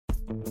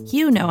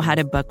You know how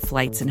to book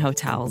flights and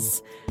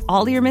hotels.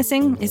 All you're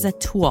missing is a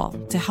tool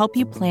to help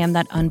you plan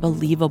that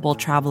unbelievable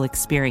travel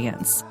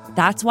experience.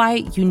 That's why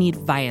you need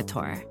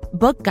Viator.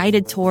 Book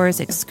guided tours,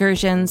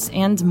 excursions,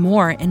 and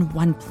more in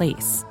one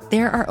place.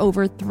 There are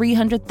over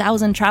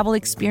 300,000 travel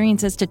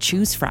experiences to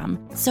choose from,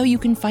 so you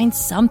can find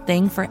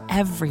something for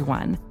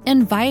everyone.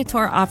 And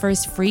Viator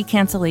offers free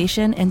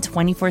cancellation and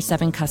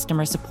 24/7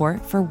 customer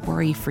support for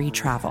worry-free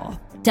travel.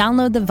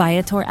 Download the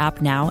Viator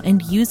app now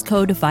and use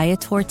code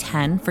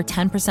Viator10 for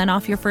 10%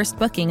 off your first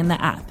booking in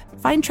the app.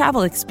 Find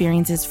travel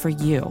experiences for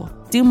you.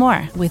 Do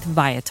more with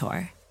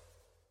Viator.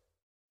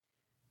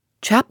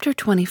 Chapter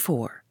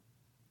 24.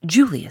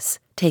 Julius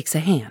Takes a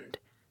Hand.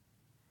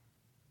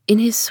 In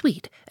his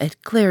suite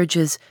at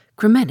Claridge's,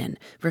 Kremenin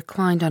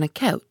reclined on a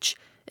couch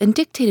and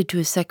dictated to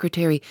his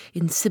secretary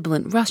in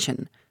sibilant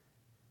Russian.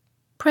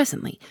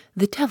 Presently,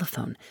 the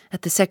telephone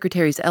at the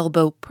secretary's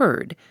elbow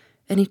purred,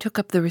 and he took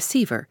up the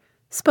receiver,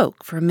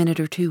 spoke for a minute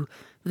or two,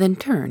 then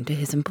turned to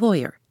his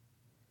employer.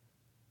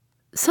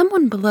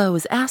 "Someone below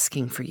is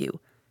asking for you."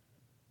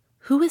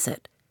 "Who is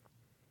it?"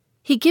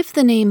 He gives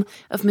the name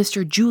of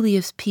Mr.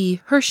 Julius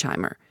P.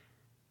 Hersheimer.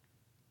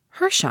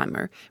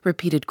 "Hersheimer,"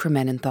 repeated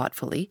Kremenin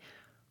thoughtfully.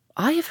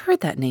 "I have heard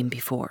that name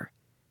before."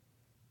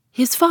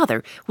 "His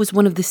father was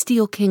one of the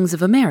Steel Kings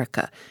of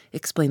America,"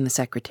 explained the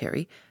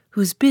secretary,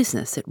 whose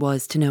business it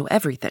was to know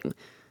everything.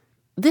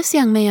 "This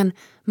young man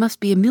must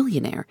be a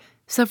millionaire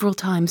several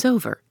times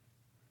over."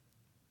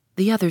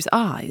 The other's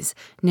eyes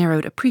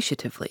narrowed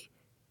appreciatively.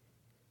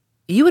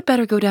 "You had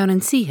better go down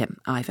and see him,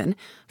 Ivan.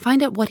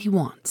 Find out what he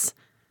wants."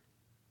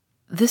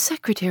 The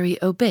secretary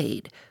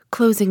obeyed,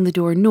 closing the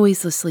door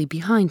noiselessly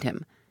behind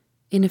him.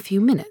 In a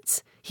few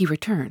minutes, he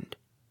returned.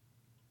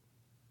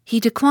 "He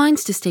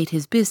declines to state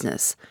his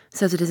business,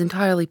 says it is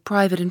entirely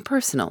private and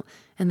personal,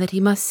 and that he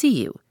must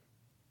see you."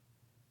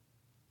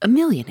 "A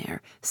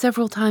millionaire,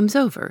 several times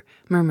over,"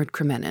 murmured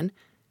Kremenin.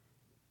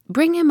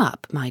 "Bring him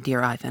up, my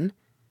dear Ivan."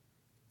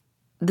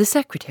 The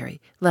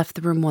secretary left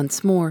the room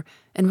once more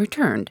and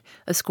returned,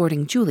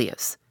 escorting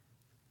Julius.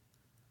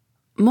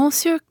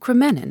 "Monsieur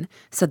Kremenin,"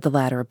 said the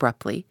latter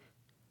abruptly.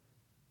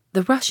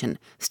 The Russian,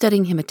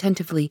 studying him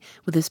attentively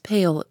with his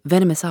pale,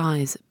 venomous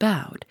eyes,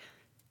 bowed.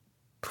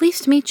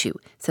 "Pleased to meet you,"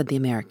 said the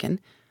American.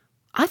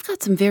 "I've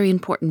got some very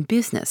important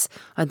business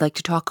I'd like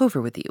to talk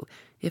over with you,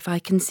 if I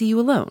can see you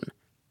alone."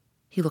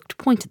 He looked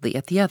pointedly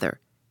at the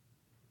other.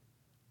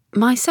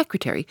 "My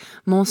secretary,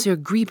 Monsieur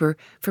Grieber,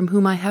 from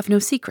whom I have no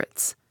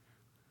secrets."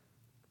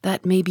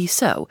 "That may be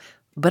so,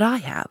 but I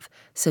have,"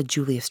 said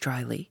Julius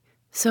dryly.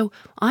 "So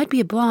I'd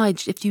be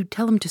obliged if you'd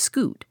tell him to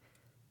scoot."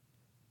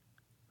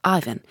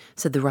 "Ivan,"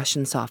 said the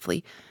Russian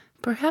softly,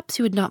 "perhaps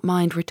you would not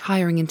mind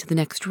retiring into the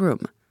next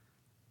room."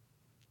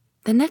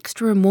 "The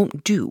next room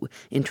won't do,"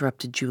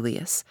 interrupted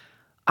Julius.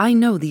 "I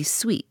know these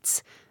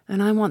suites,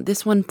 and I want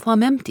this one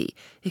plumb empty,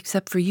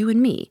 except for you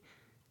and me.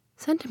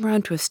 Send him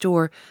round to a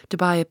store to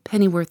buy a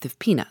pennyworth of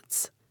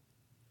peanuts."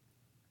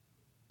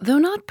 Though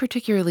not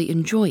particularly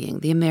enjoying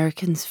the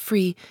American's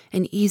free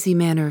and easy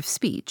manner of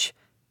speech,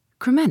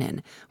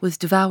 Kremenin was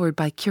devoured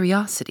by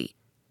curiosity.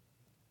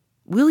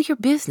 "Will your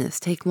business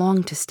take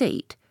long to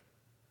state?"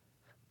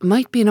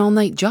 "Might be an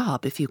all-night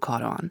job if you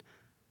caught on."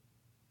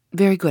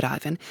 "Very good,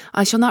 Ivan.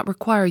 I shall not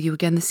require you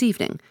again this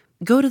evening.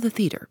 Go to the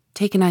theater.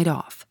 Take a night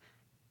off."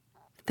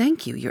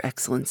 "Thank you, Your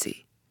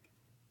Excellency."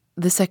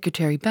 The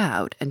secretary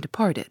bowed and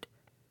departed.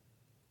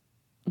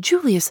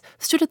 Julius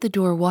stood at the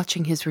door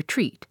watching his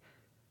retreat.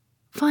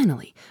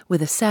 Finally,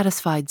 with a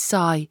satisfied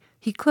sigh,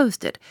 he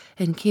closed it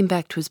and came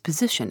back to his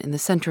position in the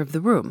center of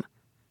the room.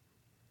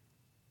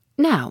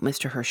 "Now,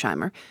 Mr.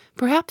 Hersheimer,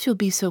 perhaps you'll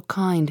be so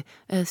kind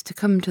as to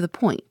come to the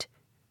point."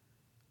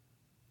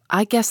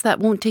 "I guess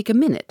that won't take a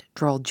minute,"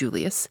 drawled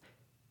Julius.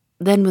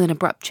 Then, with an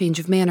abrupt change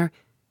of manner,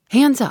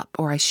 "Hands up,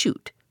 or I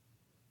shoot."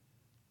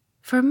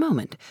 For a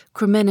moment,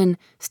 Kremenin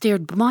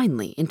stared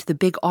blindly into the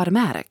big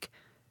automatic.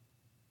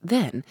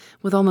 Then,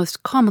 with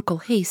almost comical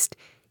haste,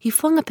 he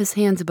flung up his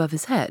hands above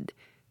his head.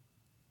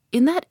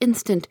 In that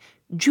instant,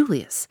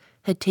 Julius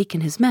had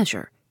taken his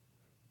measure.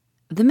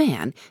 The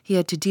man he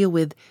had to deal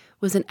with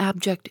was an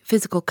abject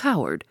physical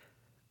coward.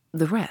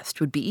 The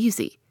rest would be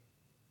easy.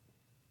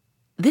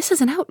 "This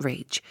is an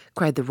outrage,"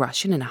 cried the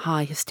Russian in a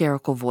high,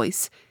 hysterical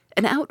voice.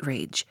 "An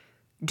outrage.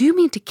 Do you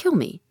mean to kill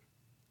me?"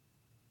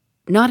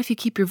 "Not if you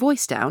keep your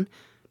voice down.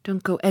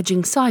 Don't go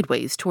edging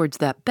sideways towards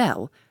that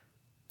bell.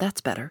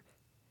 That's better."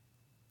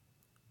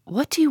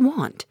 "What do you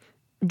want?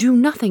 Do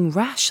nothing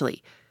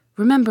rashly.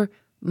 Remember,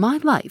 my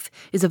life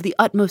is of the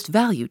utmost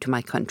value to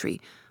my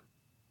country."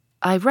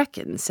 "I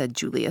reckon," said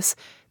Julius,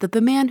 "that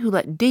the man who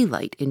let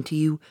daylight into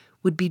you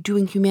would be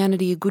doing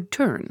humanity a good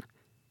turn.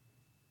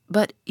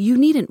 But you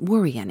needn't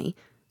worry any.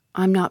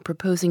 I'm not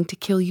proposing to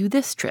kill you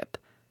this trip.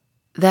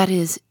 That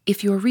is,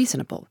 if you're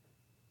reasonable."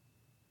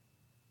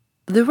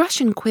 The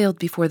Russian quailed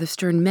before the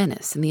stern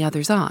menace in the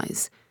other's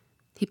eyes.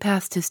 He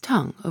passed his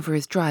tongue over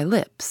his dry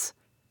lips.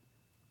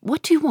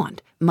 "What do you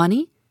want?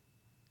 Money?"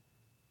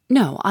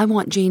 "No, I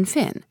want Jane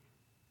Finn."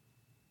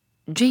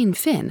 "Jane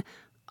Finn?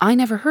 I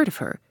never heard of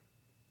her."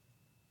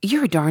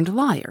 You're a darned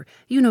liar.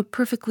 You know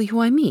perfectly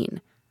who I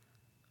mean.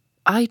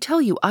 I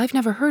tell you I've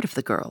never heard of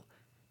the girl.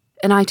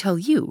 And I tell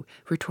you,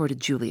 retorted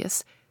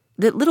Julius,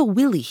 that little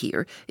Willie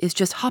here is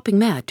just hopping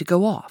mad to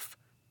go off.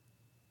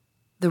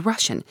 The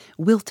Russian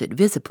wilted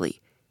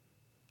visibly.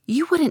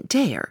 You wouldn't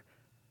dare.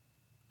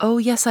 Oh,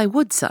 yes, I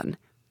would, son.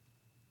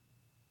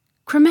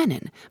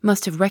 Kremenin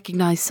must have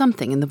recognized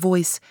something in the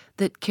voice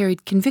that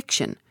carried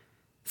conviction,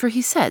 for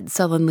he said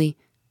sullenly,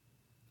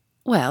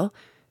 Well,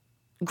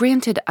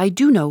 granted, I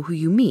do know who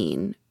you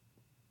mean.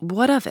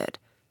 What of it?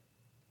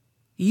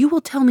 You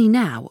will tell me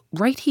now,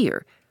 right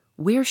here,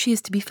 where she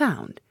is to be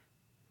found.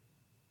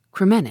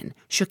 Kremenin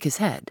shook his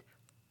head.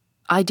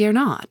 I dare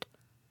not.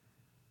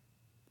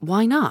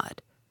 Why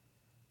not?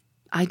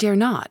 I dare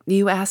not.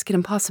 You ask an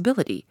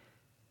impossibility.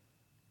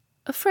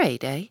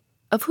 Afraid, eh?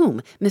 Of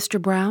whom?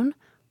 Mr. Brown?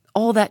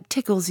 All that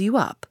tickles you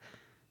up.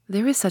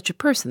 There is such a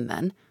person,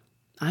 then.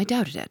 I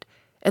doubted it,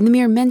 and the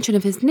mere mention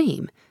of his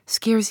name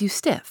scares you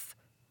stiff.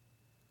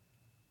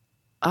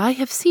 I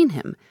have seen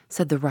him,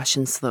 said the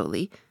Russian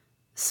slowly,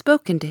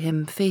 spoken to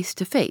him face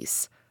to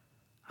face.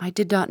 I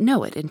did not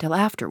know it until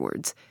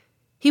afterwards.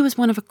 He was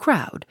one of a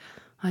crowd.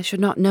 I should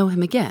not know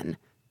him again.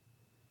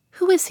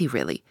 Who is he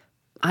really?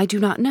 I do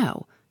not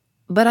know.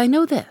 But I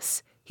know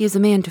this. He is a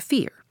man to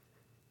fear.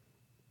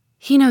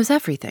 He knows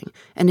everything,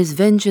 and his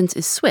vengeance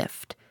is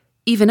swift.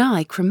 Even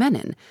I,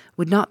 Kremenin,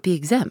 would not be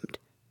exempt.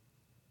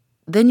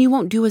 Then you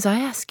won't do as I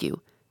ask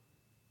you.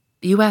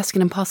 You ask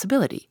an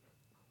impossibility.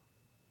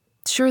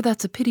 Sure,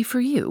 that's a pity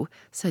for you,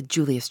 said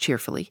Julius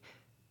cheerfully.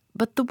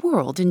 But the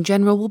world in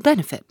general will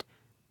benefit.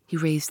 He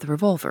raised the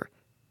revolver.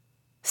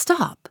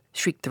 Stop,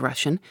 shrieked the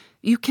Russian.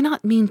 You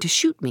cannot mean to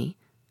shoot me.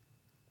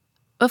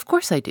 Of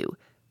course I do.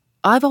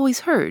 I've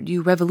always heard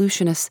you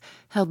revolutionists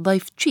held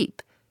life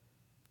cheap.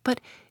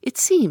 But it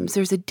seems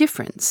there's a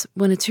difference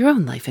when it's your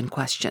own life in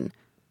question.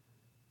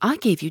 I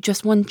gave you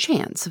just one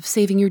chance of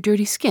saving your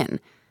dirty skin,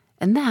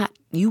 and that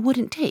you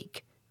wouldn't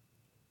take.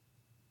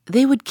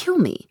 They would kill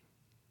me.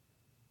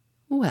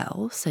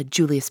 Well, said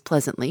Julius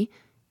pleasantly,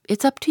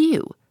 it's up to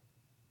you.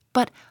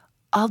 But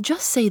I'll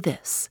just say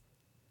this.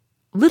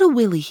 Little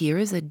Willie here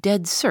is a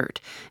dead cert,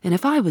 and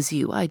if I was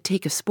you, I'd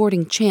take a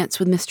sporting chance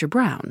with Mr.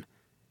 Brown.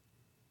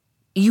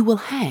 You will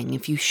hang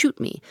if you shoot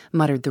me,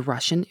 muttered the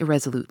Russian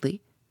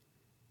irresolutely.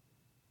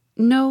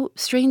 No,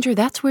 stranger,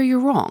 that's where you're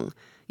wrong.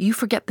 You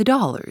forget the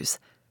dollars.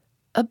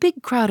 A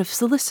big crowd of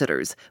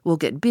solicitors will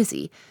get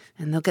busy,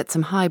 and they'll get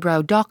some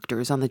highbrow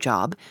doctors on the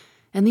job,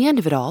 and the end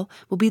of it all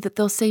will be that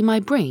they'll say my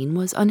brain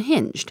was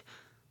unhinged.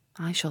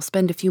 I shall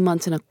spend a few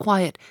months in a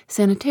quiet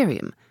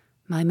sanitarium.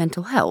 My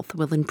mental health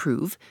will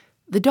improve.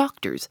 The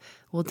doctors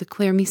will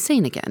declare me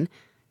sane again,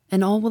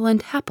 and all will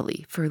end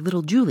happily for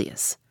little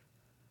Julius.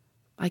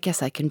 I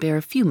guess I can bear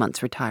a few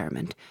months'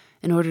 retirement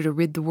in order to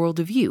rid the world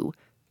of you.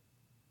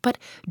 But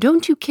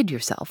don't you kid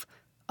yourself.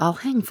 I'll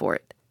hang for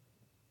it.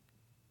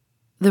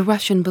 The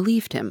Russian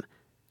believed him.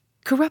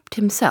 Corrupt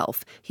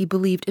himself, he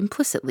believed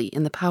implicitly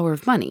in the power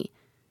of money.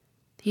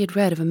 He had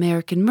read of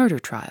American murder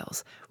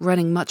trials,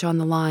 running much on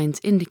the lines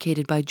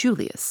indicated by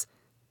Julius.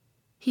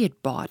 He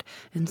had bought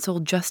and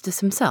sold justice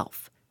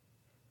himself.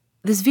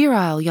 This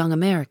virile young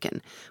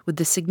American, with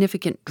the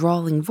significant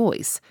drawling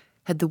voice,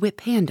 had the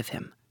whip hand of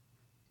him.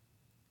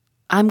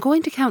 I'm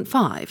going to count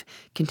 5,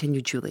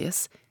 continued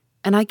Julius,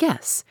 and I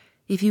guess,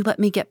 if you let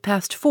me get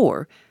past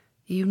 4,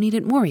 you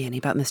needn't worry any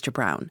about Mr.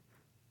 Brown.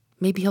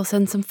 Maybe he'll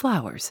send some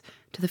flowers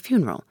to the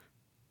funeral.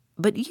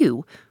 But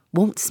you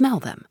won't smell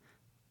them.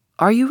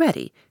 Are you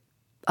ready?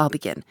 I'll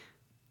begin.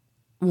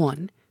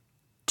 1,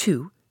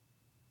 2,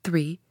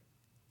 3,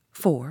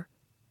 4.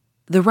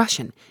 The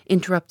Russian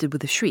interrupted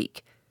with a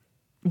shriek.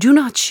 Do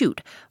not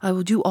shoot. I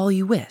will do all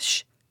you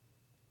wish.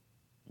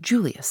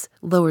 Julius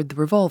lowered the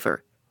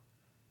revolver.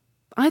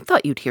 I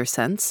thought you'd hear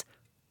sense.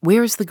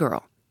 Where is the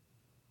girl?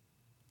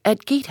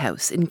 At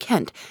Gatehouse in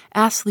Kent,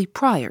 Astley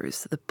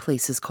Priors, the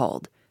place is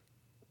called.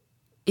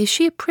 Is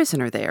she a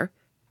prisoner there?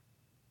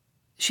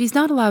 She's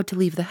not allowed to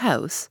leave the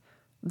house,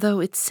 though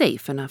it's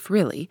safe enough,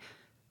 really.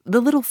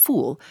 The little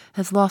fool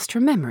has lost her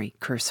memory,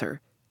 curse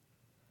her.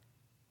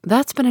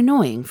 That's been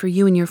annoying for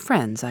you and your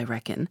friends, I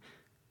reckon.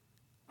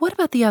 What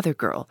about the other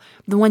girl,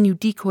 the one you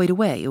decoyed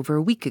away over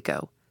a week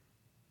ago?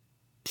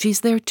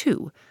 She's there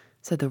too,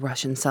 said the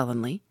Russian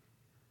sullenly.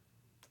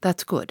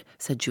 That's good,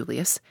 said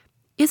Julius.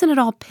 Isn't it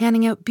all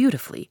panning out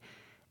beautifully?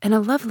 And a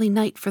lovely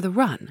night for the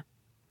run.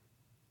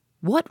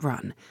 What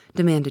run?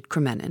 Demanded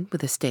Kremenin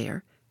with a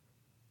stare.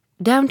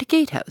 Down to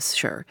Gatehouse,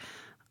 sure.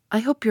 I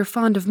hope you're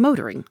fond of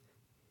motoring.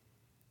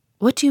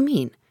 What do you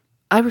mean?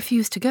 I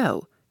refuse to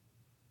go.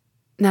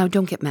 Now,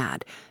 don't get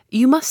mad.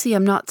 You must see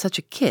I'm not such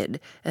a kid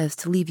as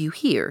to leave you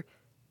here.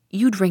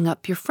 You'd ring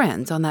up your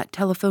friends on that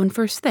telephone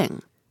first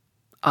thing.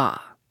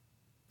 Ah.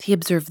 He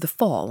observed the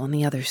fall on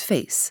the other's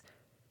face.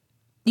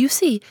 You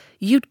see,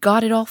 you'd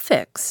got it all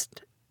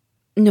fixed.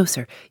 No,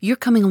 sir, you're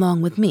coming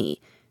along with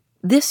me.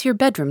 This your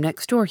bedroom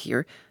next door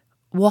here.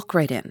 Walk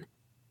right in.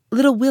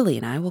 Little Willie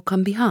and I will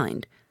come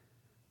behind.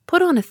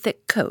 Put on a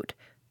thick coat.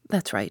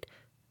 That's right.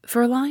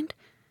 Fur-lined?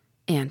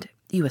 And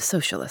you a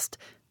socialist.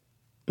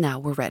 Now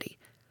we're ready.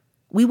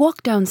 We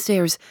walk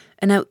downstairs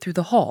and out through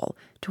the hall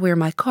to where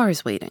my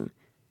car's waiting.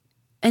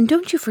 And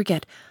don't you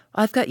forget,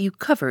 I've got you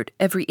covered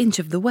every inch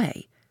of the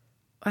way.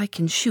 I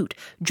can shoot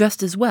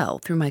just as well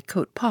through my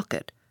coat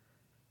pocket.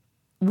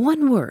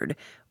 One word,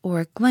 or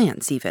a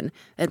glance even,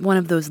 at one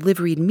of those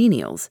liveried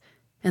menials,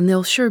 and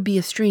there'll sure be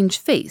a strange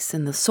face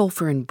in the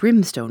sulphur and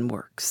brimstone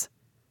works.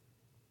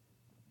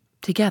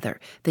 Together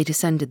they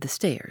descended the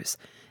stairs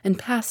and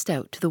passed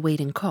out to the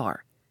waiting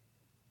car.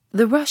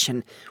 The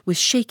Russian was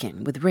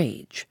shaking with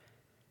rage.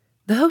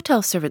 The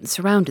hotel servant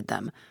surrounded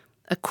them.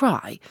 A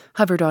cry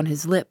hovered on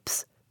his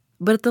lips,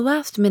 but at the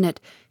last minute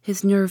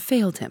his nerve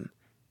failed him.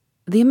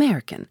 The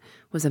American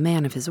was a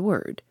man of his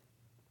word.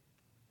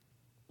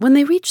 When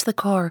they reached the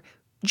car,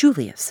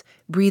 Julius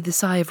breathed a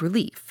sigh of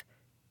relief.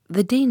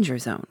 The danger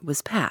zone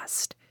was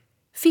past.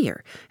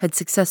 Fear had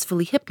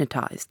successfully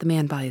hypnotized the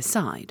man by his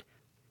side.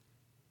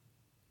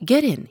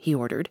 "Get in," he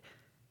ordered.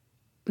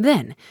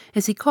 Then,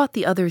 as he caught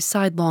the other's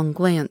sidelong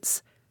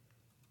glance,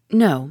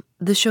 "No,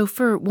 the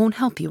chauffeur won't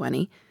help you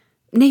any.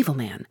 Naval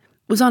man,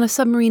 was on a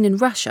submarine in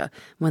Russia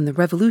when the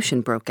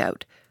revolution broke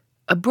out.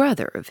 A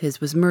brother of his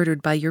was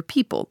murdered by your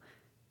people.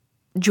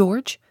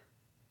 George?"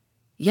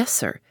 "Yes,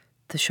 sir."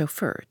 The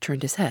chauffeur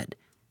turned his head.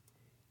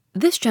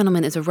 "This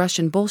gentleman is a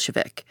Russian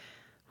Bolshevik.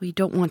 We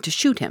don't want to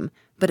shoot him,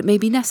 but it may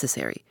be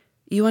necessary.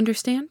 You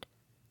understand?"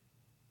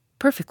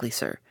 "Perfectly,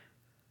 sir."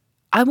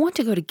 "I want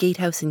to go to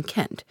Gatehouse in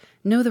Kent.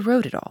 Know the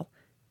road at all?"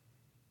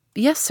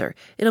 "Yes, sir.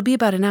 It'll be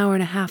about an hour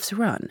and a half's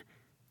run."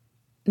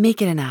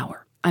 "Make it an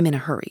hour. I'm in a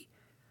hurry."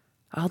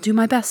 "I'll do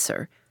my best,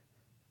 sir."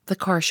 The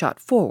car shot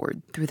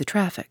forward through the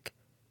traffic.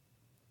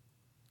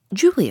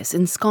 Julius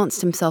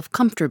ensconced himself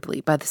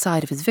comfortably by the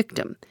side of his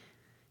victim.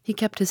 He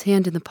kept his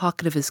hand in the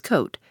pocket of his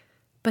coat,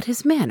 but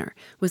his manner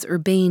was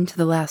urbane to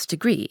the last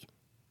degree.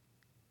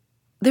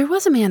 "There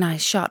was a man I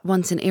shot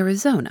once in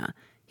Arizona,"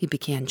 he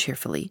began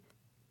cheerfully.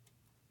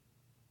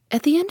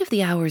 At the end of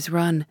the hour's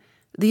run,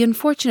 the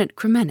unfortunate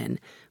Kremenin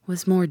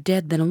was more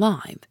dead than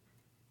alive.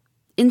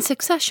 In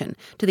succession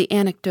to the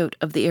anecdote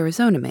of the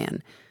Arizona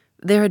man,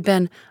 there had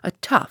been a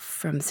tough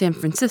from San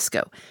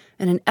Francisco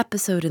and an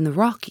episode in the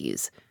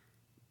Rockies.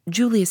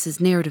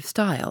 Julius's narrative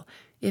style,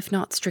 if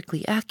not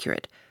strictly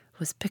accurate,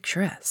 was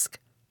picturesque.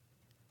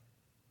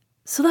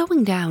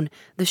 Slowing down,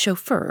 the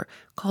chauffeur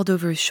called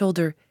over his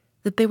shoulder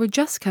that they were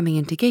just coming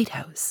into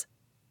Gatehouse.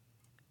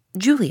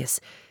 Julius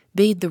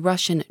bade the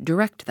Russian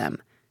direct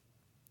them.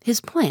 His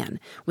plan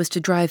was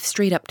to drive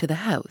straight up to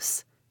the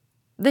house.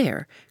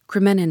 There,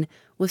 Kremenin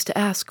was to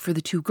ask for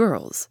the two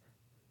girls.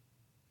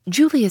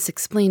 Julius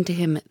explained to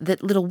him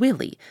that little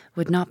Willie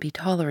would not be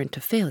tolerant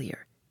of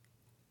failure.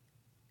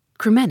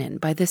 Kremenin,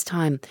 by this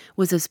time,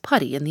 was as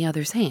putty in the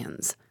other's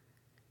hands.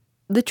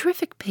 The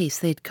terrific pace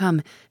they'd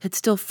come had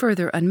still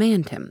further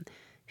unmanned him.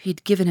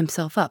 He'd given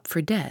himself up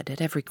for dead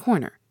at every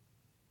corner.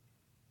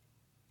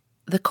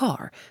 The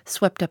car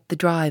swept up the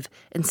drive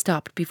and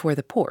stopped before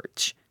the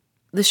porch.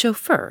 The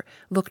chauffeur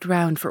looked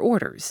round for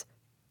orders.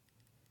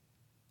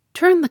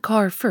 "Turn the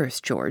car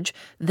first, George,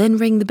 then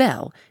ring the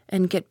bell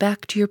and get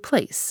back to your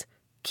place.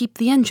 Keep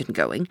the engine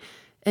going,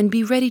 and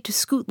be ready to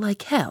scoot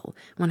like hell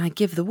when I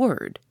give the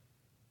word."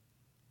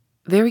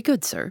 "Very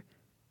good, sir."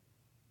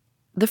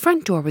 The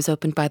front door was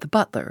opened by the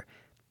butler.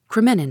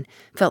 Kremenin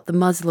felt the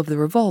muzzle of the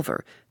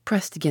revolver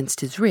pressed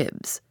against his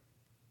ribs.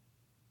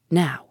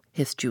 "Now,"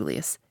 hissed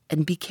Julius,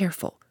 "and be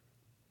careful."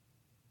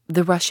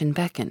 The Russian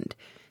beckoned.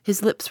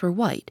 His lips were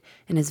white,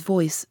 and his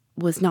voice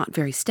was not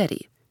very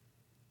steady.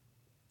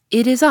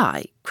 "It is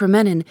I,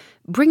 Kremenin.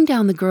 Bring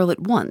down the girl at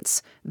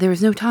once. There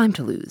is no time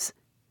to lose."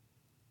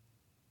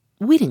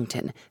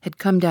 Whittington had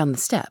come down the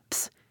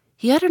steps.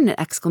 He uttered an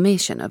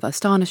exclamation of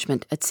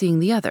astonishment at seeing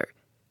the other.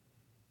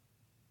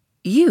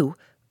 "You?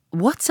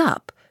 What's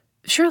up?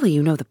 Surely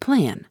you know the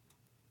plan."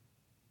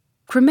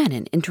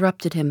 Kremenin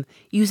interrupted him,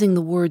 using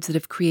the words that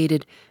have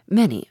created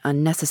many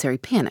unnecessary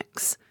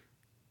panics.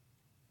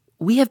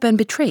 "We have been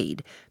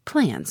betrayed.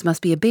 Plans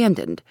must be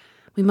abandoned.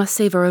 We must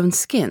save our own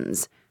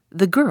skins.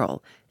 The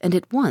girl, and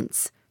at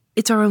once.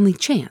 It's our only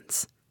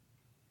chance."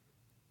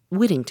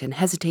 Whittington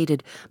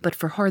hesitated, but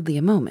for hardly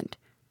a moment.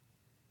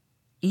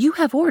 "You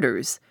have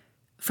orders.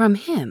 From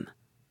him."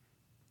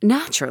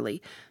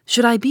 "Naturally.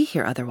 Should I be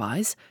here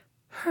otherwise?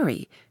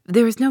 Hurry.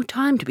 There is no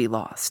time to be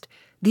lost.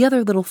 The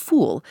other little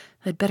fool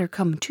had better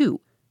come too."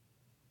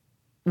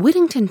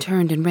 Whittington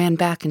turned and ran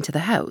back into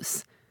the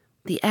house.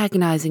 The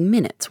agonizing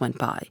minutes went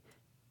by.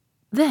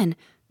 Then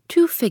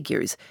 2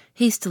 figures,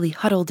 hastily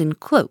huddled in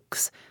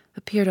cloaks,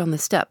 appeared on the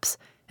steps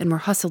and were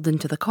hustled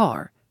into the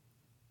car.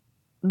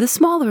 The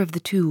smaller of the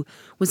 2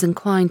 was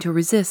inclined to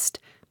resist,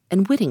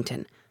 and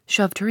Whittington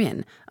shoved her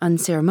in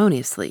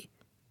unceremoniously.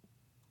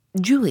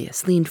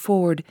 Julius leaned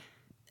forward,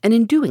 and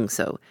in doing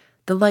so,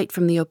 the light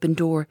from the open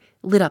door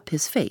lit up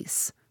his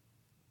face.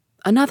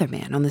 Another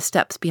man on the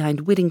steps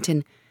behind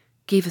Whittington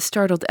gave a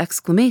startled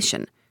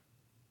exclamation.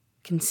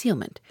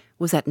 Concealment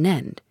was at an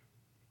end.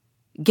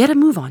 "Get a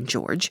move on,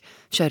 George,"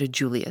 shouted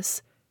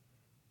Julius.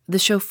 The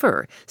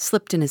chauffeur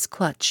slipped in his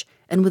clutch,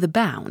 and with a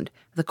bound,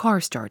 the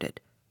car started.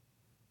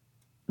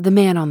 The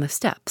man on the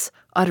steps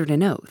uttered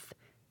an oath.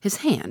 His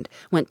hand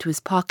went to his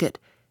pocket.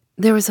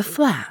 There was a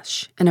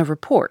flash and a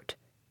report.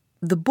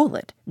 The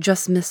bullet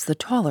just missed the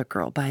taller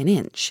girl by an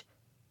inch.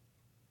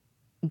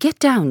 "Get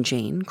down,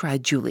 Jane,"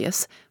 cried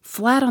Julius,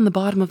 flat on the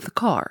bottom of the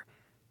car.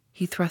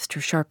 He thrust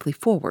her sharply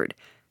forward.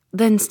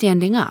 Then,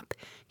 standing up,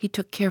 he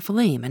took careful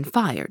aim and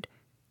fired.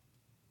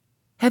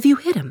 "Have you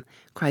hit him?"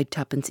 cried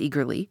Tuppence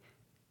eagerly.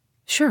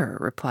 "Sure,"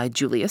 replied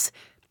Julius.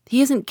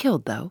 "He isn't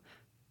killed, though.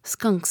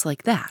 Skunks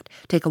like that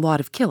take a lot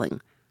of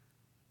killing.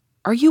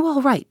 Are you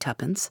all right,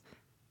 Tuppence?"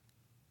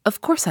 "Of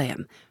course I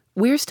am.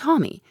 Where's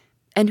Tommy?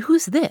 And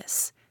who's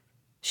this?"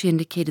 She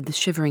indicated the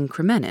shivering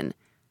Kremenin.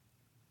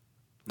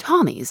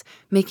 "Tommy's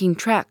making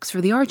tracks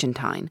for the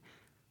Argentine.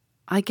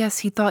 I guess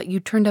he thought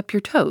you turned up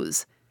your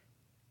toes.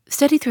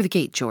 Steady through the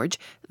gate, George.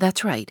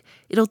 That's right.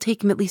 It'll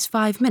take him at least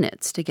 5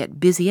 minutes to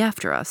get busy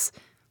after us.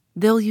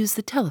 They'll use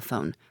the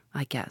telephone,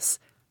 I guess.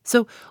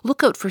 So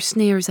look out for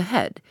snares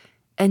ahead,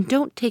 and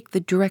don't take the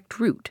direct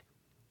route."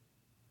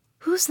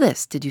 "Who's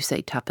this, did you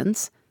say,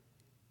 Tuppence?"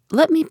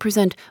 "Let me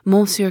present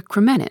Monsieur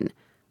Kremenin.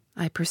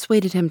 I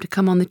persuaded him to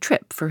come on the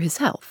trip for his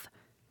health."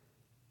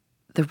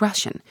 The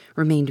Russian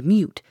remained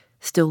mute,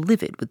 still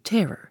livid with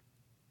terror.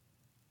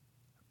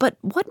 "But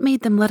what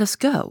made them let us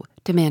go?"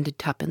 demanded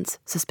Tuppence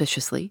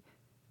suspiciously.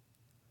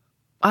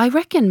 "I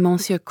reckon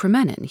Monsieur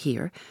Kremenin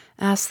here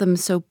asked them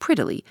so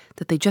prettily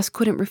that they just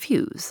couldn't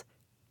refuse."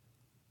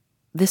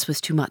 This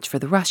was too much for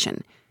the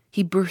Russian.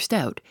 He burst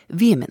out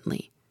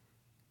vehemently.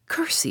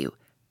 "Curse you!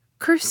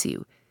 Curse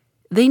you!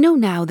 They know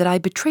now that I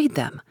betrayed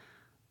them.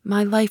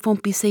 My life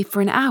won't be safe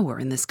for an hour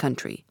in this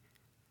country."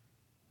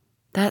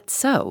 "That's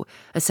so,"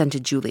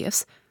 assented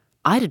Julius.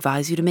 "I'd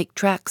advise you to make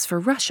tracks for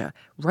Russia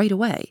right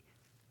away."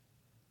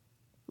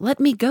 "Let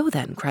me go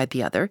then," cried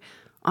the other.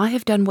 "I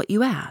have done what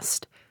you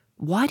asked.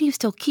 Why do you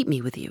still keep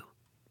me with you?"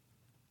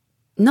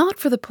 "Not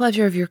for the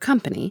pleasure of your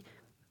company.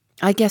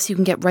 I guess you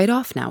can get right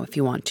off now if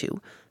you want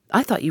to.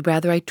 I thought you'd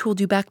rather I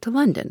tooled you back to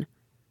London."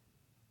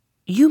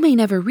 "You may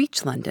never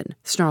reach London,"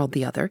 snarled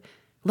the other.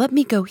 "Let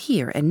me go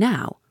here and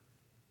now."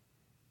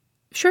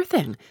 "Sure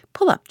thing.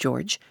 Pull up,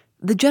 George.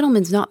 The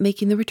gentleman's not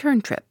making the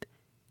return trip.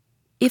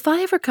 If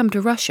I ever come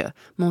to Russia,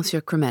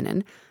 Monsieur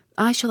Kremenin,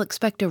 I shall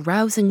expect a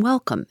rousing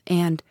welcome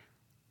and—"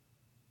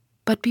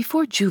 But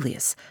before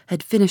Julius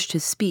had finished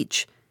his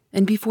speech,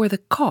 and before the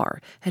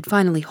car had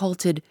finally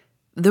halted,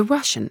 the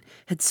Russian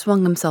had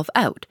swung himself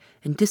out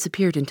and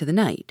disappeared into the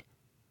night.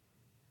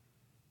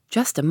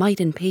 "Just a mite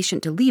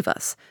impatient to leave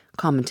us,"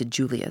 commented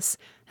Julius,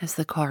 as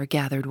the car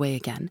gathered way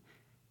again,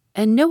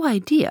 "and no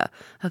idea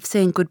of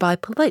saying goodbye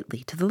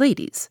politely to the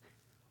ladies.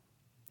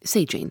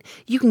 Say, Jane,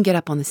 you can get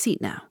up on the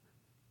seat now."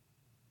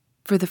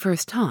 For the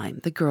first time,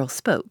 the girl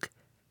spoke.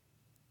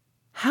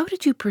 "How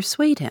did you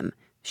persuade him?"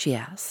 she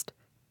asked.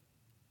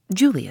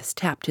 Julius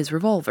tapped his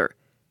revolver.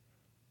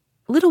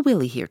 "Little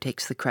Willie here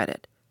takes the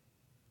credit."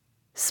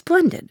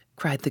 "Splendid,"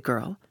 cried the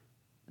girl.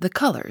 The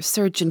color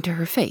surged into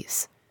her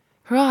face.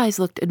 Her eyes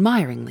looked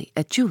admiringly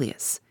at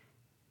Julius.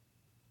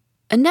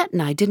 "Annette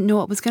and I didn't know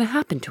what was going to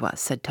happen to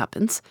us," said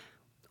Tuppence.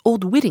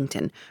 "Old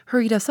Whittington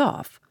hurried us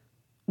off.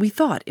 We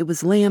thought it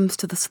was lambs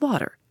to the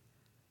slaughter."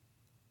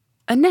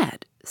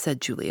 "Annette,"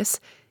 said Julius.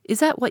 "Is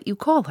that what you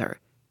call her?"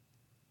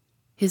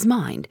 His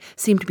mind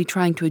seemed to be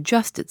trying to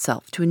adjust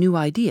itself to a new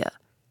idea.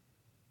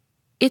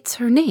 "It's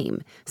her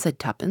name," said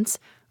Tuppence,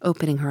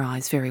 opening her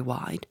eyes very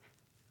wide.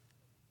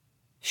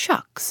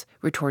 "Shucks,"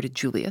 retorted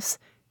Julius.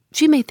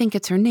 "She may think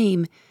it's her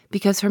name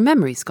because her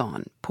memory's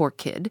gone, poor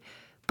kid,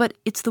 but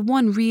it's the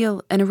one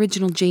real and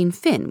original Jane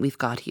Finn we've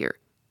got here."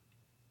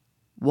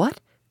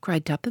 "What?"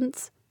 cried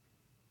Tuppence.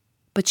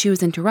 But she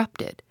was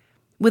interrupted.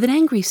 With an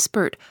angry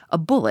spurt, a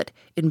bullet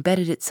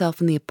embedded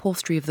itself in the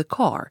upholstery of the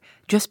car,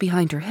 just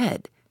behind her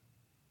head.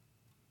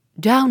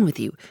 "Down with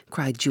you,"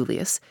 cried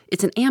Julius.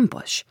 "It's an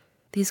ambush.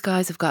 These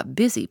guys have got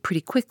busy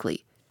pretty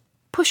quickly.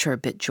 Push her a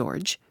bit,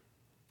 George."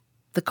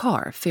 The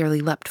car fairly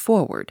leapt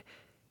forward.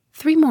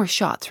 3 more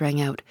shots rang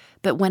out,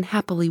 but went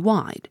happily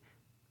wide.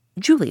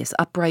 Julius,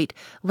 upright,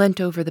 leant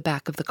over the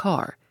back of the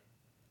car.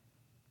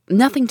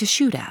 "Nothing to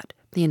shoot at,"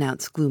 he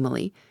announced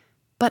gloomily.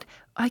 "But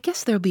I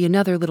guess there'll be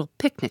another little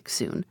picnic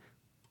soon.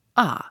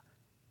 Ah."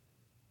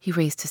 He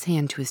raised his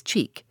hand to his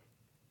cheek.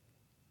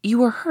 "You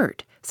were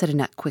hurt," said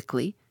Annette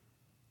quickly.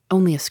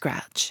 "Only a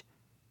scratch."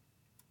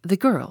 The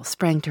girl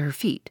sprang to her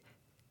feet.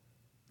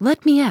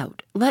 Let me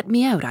out,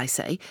 I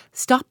say.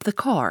 Stop the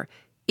car.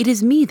 It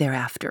is me they're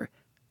after.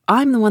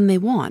 I'm the one they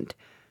want.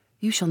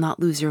 You shall not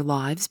lose your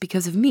lives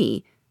because of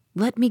me.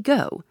 Let me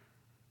go."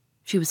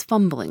 She was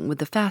fumbling with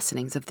the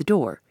fastenings of the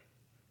door.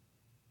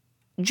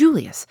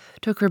 Julius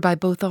took her by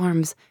both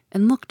arms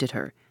and looked at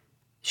her.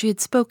 She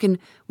had spoken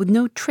with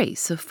no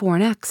trace of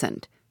foreign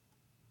accent.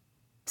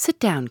 "Sit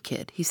down,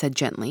 kid," he said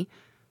gently.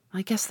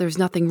 "I guess there's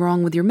nothing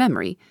wrong with your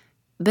memory.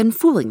 Been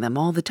fooling them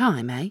all the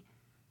time, eh?"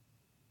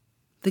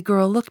 The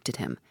girl looked at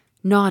him,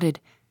 nodded,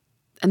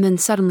 and then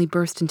suddenly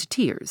burst into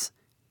tears.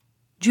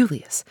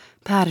 Julius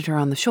patted her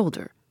on the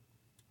shoulder.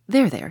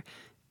 There,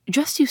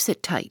 just you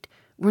sit tight.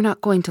 We're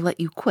not going to let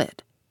you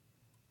quit."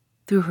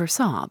 Through her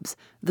sobs,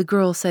 the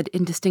girl said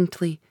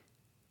indistinctly,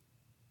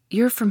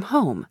 "You're from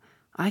home.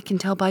 I can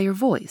tell by your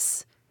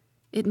voice.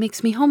 It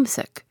makes me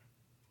homesick."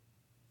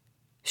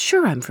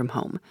 "Sure I'm from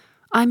home.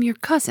 I'm your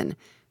cousin,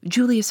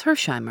 Julius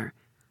Hersheimer.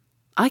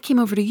 I came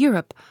over to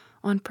Europe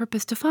on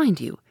purpose to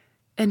find you,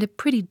 and a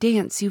pretty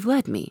dance you've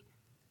led me."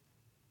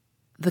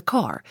 The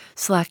car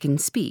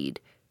slackened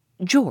speed.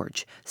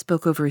 George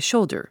spoke over his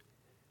shoulder.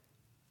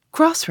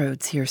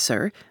 "Crossroads here,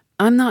 sir.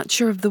 I'm not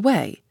sure of the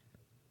way."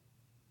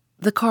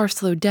 The car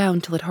slowed down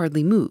till it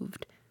hardly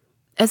moved.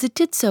 As it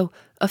did so,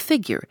 a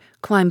figure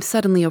climbed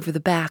suddenly over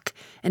the back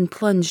and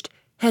plunged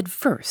head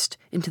first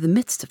into the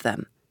midst of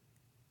them.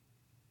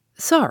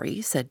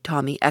 "Sorry," said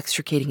Tommy,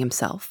 extricating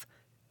himself.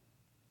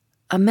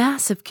 A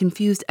mass of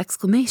confused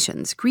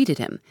exclamations greeted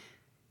him.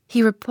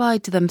 He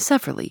replied to them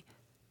severally.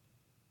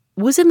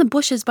 "Was in the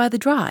bushes by the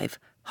drive,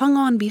 hung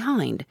on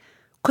behind.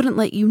 Couldn't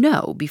let you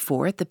know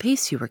before at the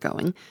pace you were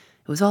going.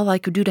 It was all I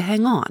could do to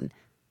hang on.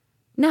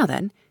 Now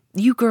then,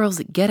 you girls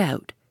get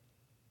out."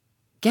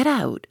 "Get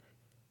out?"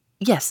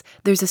 "Yes,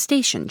 there's a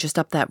station just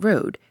up that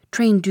road.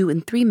 Train due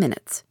in 3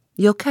 minutes.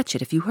 You'll catch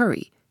it if you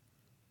hurry."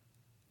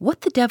 "What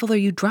the devil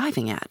are you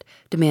driving at?"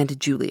 demanded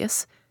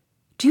Julius.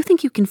 "Do you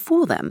think you can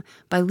fool them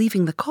by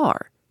leaving the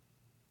car?"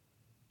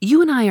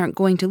 "You and I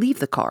aren't going to leave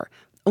the car,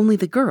 only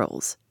the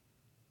girls."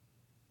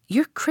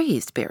 "You're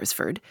crazed,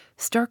 Beresford,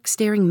 stark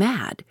staring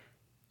mad.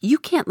 You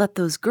can't let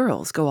those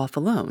girls go off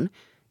alone.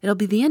 It'll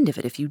be the end of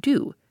it if you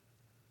do."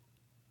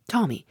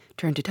 Tommy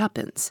turned to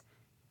Tuppence.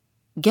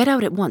 "Get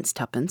out at once,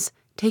 Tuppence.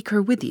 Take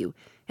her with you,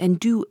 and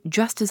do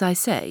just as I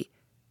say.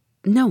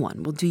 No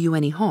one will do you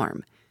any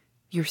harm.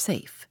 You're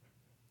safe.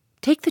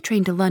 Take the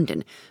train to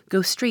London.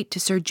 Go straight to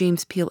Sir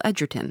James Peel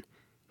Edgerton.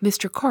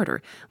 Mr.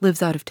 Carter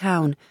lives out of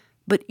town,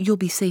 but you'll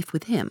be safe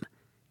with him."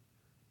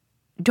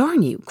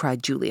 "Darn you,"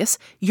 cried Julius.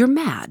 "You're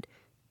mad.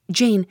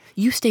 Jane,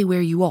 you stay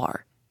where you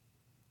are."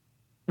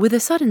 With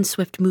a sudden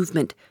swift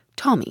movement,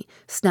 Tommy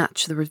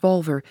snatched the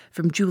revolver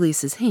from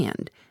Julius's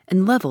hand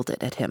and leveled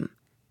it at him.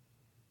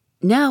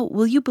 "Now,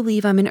 will you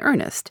believe I'm in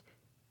earnest?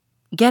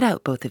 Get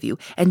out, both of you,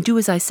 and do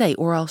as I say,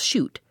 or I'll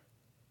shoot."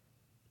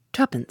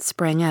 Tuppence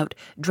sprang out,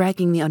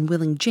 dragging the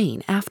unwilling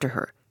Jane after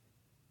her.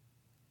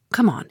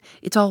 "Come on,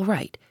 it's all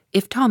right.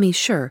 If Tommy's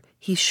sure,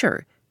 he's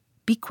sure.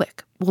 Be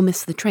quick, we'll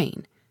miss the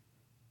train."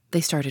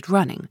 They started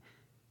running.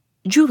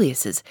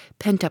 Julius's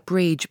pent-up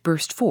rage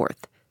burst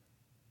forth.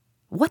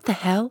 "What the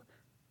hell?"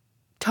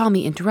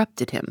 Tommy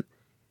interrupted him.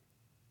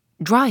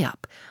 "Dry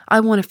up. I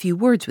want a few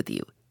words with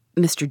you,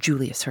 Mr.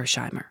 Julius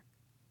Hersheimer."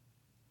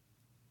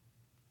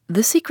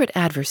 The Secret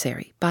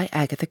Adversary by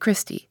Agatha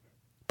Christie.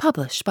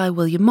 Published by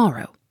William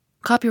Morrow.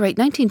 Copyright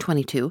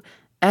 1922,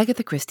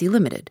 Agatha Christie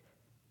Limited.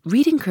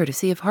 Reading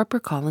courtesy of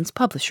HarperCollins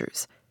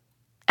Publishers.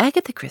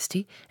 Agatha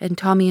Christie and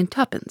Tommy and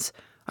Tuppence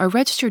are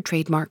registered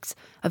trademarks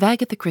of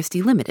Agatha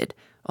Christie Limited,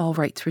 all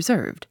rights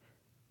reserved.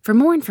 For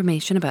more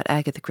information about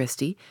Agatha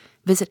Christie,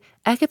 visit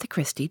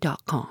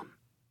agathachristie.com.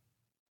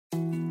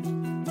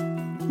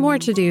 More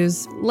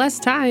to-dos, less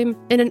time,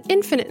 and an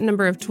infinite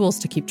number of tools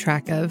to keep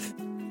track of.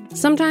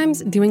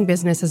 Sometimes doing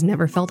business has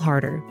never felt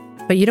harder,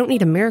 but you don't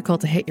need a miracle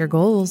to hit your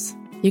goals.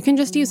 You can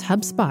just use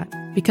HubSpot,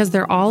 because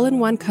their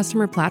all-in-one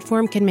customer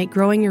platform can make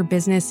growing your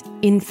business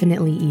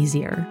infinitely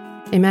easier.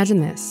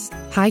 Imagine this: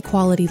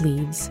 high-quality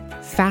leads,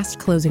 fast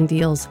closing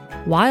deals,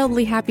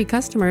 wildly happy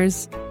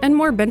customers, and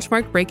more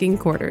benchmark-breaking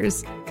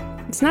quarters.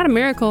 It's not a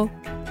miracle,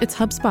 it's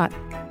HubSpot.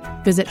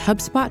 Visit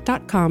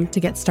HubSpot.com to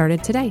get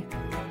started today.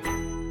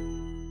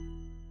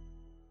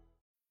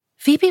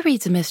 Phoebe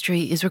Reads a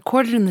Mystery is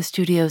recorded in the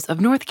studios of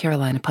North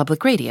Carolina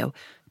Public Radio,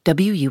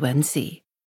 WUNC.